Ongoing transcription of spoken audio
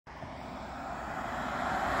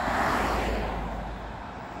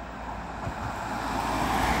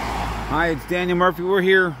Hi, it's Daniel Murphy. We're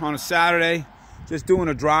here on a Saturday, just doing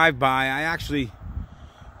a drive-by. I actually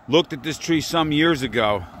looked at this tree some years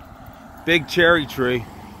ago, big cherry tree,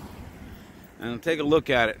 and I'll take a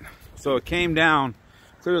look at it. So it came down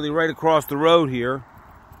clearly right across the road here.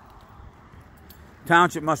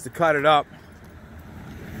 Township must have cut it up,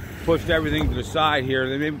 pushed everything to the side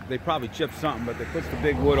here. They probably chipped something, but they pushed the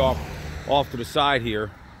big wood off to the side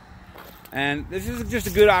here. And this is just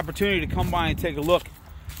a good opportunity to come by and take a look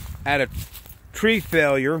at a tree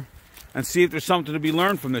failure and see if there's something to be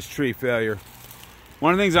learned from this tree failure.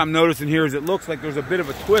 One of the things I'm noticing here is it looks like there's a bit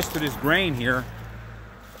of a twist to this grain here.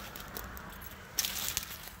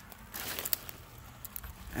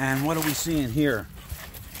 And what are we seeing here?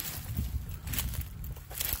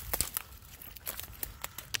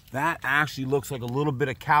 That actually looks like a little bit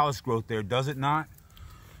of callous growth there, does it not?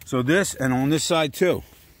 So this, and on this side too.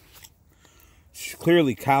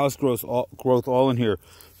 Clearly callous growth all in here.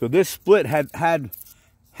 So this split had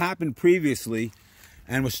happened previously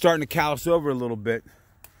and was starting to callus over a little bit,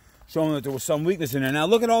 showing that there was some weakness in there. Now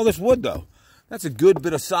look at all this wood though. That's a good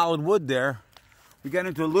bit of solid wood there. We got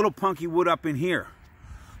into a little punky wood up in here.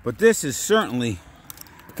 But this is certainly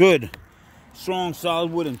good, strong,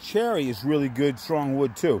 solid wood, and cherry is really good, strong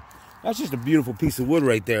wood too. That's just a beautiful piece of wood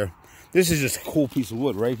right there. This is just a cool piece of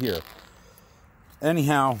wood right here.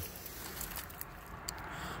 Anyhow,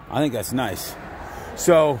 I think that's nice.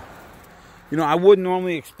 So, you know, I wouldn't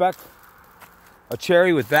normally expect a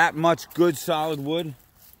cherry with that much good solid wood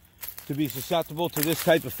to be susceptible to this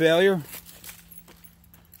type of failure.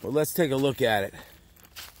 But let's take a look at it.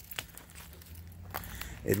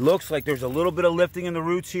 It looks like there's a little bit of lifting in the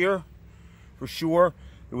roots here, for sure.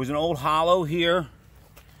 There was an old hollow here,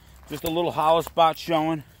 just a little hollow spot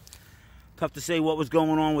showing. Tough to say what was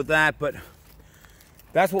going on with that, but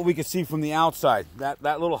that's what we could see from the outside, that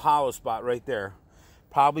little hollow spot right there.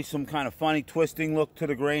 Probably some kind of funny twisting look to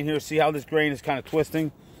the grain here. See how this grain is kind of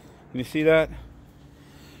twisting? Can you see that?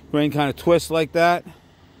 Grain kind of twists like that.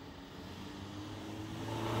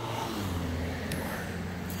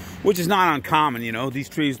 Which is not uncommon, you know. These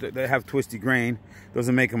trees that have twisty grain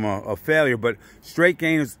doesn't make them a failure, but straight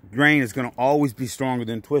grain is going to always be stronger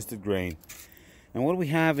than twisted grain. And what do we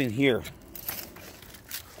have in here?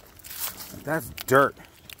 That's dirt.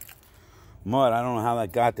 Mud, I don't know how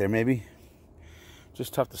that got there, maybe.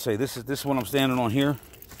 Just tough to say. This is what I'm standing on here.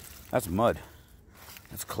 That's mud.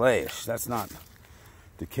 That's clayish. That's not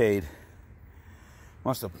decayed.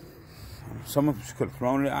 Must have, someone could have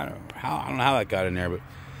thrown it. I don't know how that got in there, but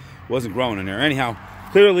it wasn't growing in there. Anyhow,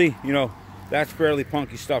 clearly, you know, that's fairly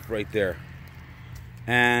punky stuff right there.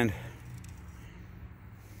 And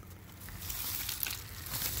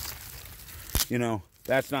you know,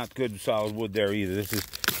 that's not good solid wood there either. This is,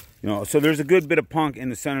 you know, so there's a good bit of punk in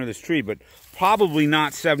the center of this tree, but probably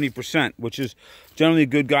not 70%, which is generally a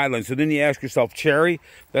good guideline. So then you ask yourself, cherry,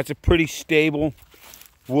 that's a pretty stable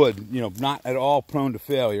wood, you know, not at all prone to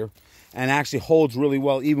failure, and actually holds really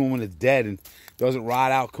well even when it's dead and doesn't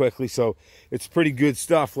rot out quickly. So it's pretty good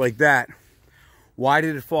stuff like that. Why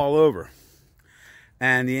did it fall over?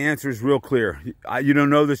 And the answer is real clear. You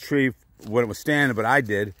don't know this tree when it was standing, but I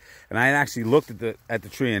did, and I had actually looked at the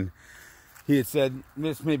tree, and he had said,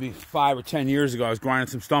 this maybe 5 or 10 years ago, I was grinding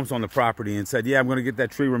some stumps on the property, and said, yeah, I'm going to get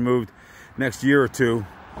that tree removed next year or two.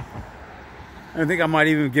 And I think I might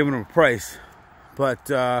even have given him a price.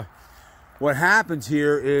 But what happens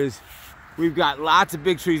here is we've got lots of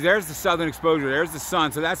big trees. There's the southern exposure, there's the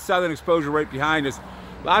sun, so that's southern exposure right behind us.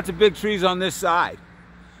 Lots of big trees on this side.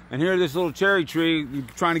 And here, this little cherry tree,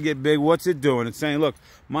 trying to get big, what's it doing? It's saying, look,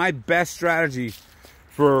 my best strategy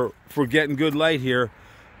for getting good light here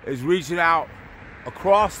is reaching out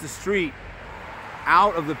across the street,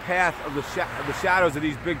 out of the path of the shadows of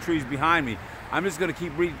these big trees behind me. I'm just going to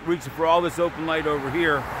keep reaching for all this open light over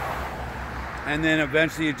here. And then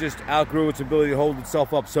eventually it just outgrew its ability to hold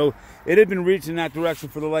itself up. So it had been reaching that direction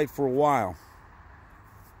for the light for a while.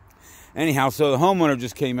 Anyhow, so the homeowner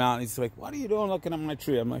just came out and he's like, what are you doing looking at my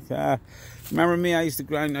tree? I'm like, remember me? I used to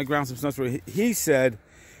ground some stumps. He said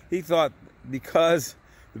he thought because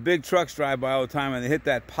the big trucks drive by all the time and they hit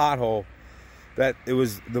that pothole, that it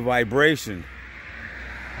was the vibration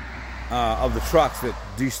of the trucks that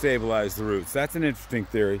destabilized the roots. That's an interesting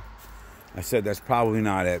theory. I said that's probably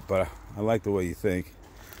not it, but I like the way you think.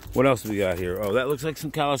 What else do we got here? Oh, that looks like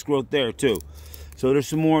some callous growth there too. So there's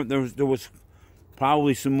some more. There was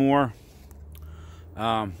probably some more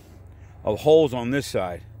of holes on this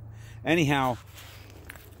side. Anyhow,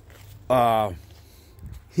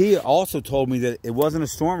 he also told me that it wasn't a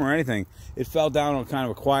storm or anything. It fell down on kind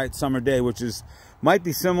of a quiet summer day, which might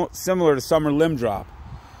be similar to summer limb drop.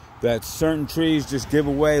 That certain trees just give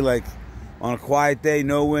away like on a quiet day,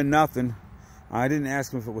 no wind, nothing. I didn't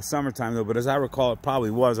ask him if it was summertime though, but as I recall, it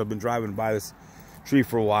probably was. I've been driving by this tree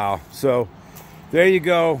for a while. So there you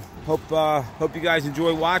go. Hope you guys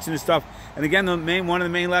enjoy watching this stuff. And again, one of the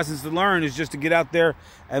main lessons to learn is just to get out there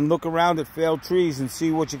and look around at failed trees and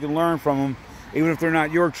see what you can learn from them, even if they're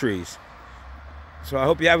not your trees. So I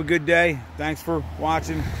hope you have a good day. Thanks for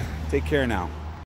watching. Take care now.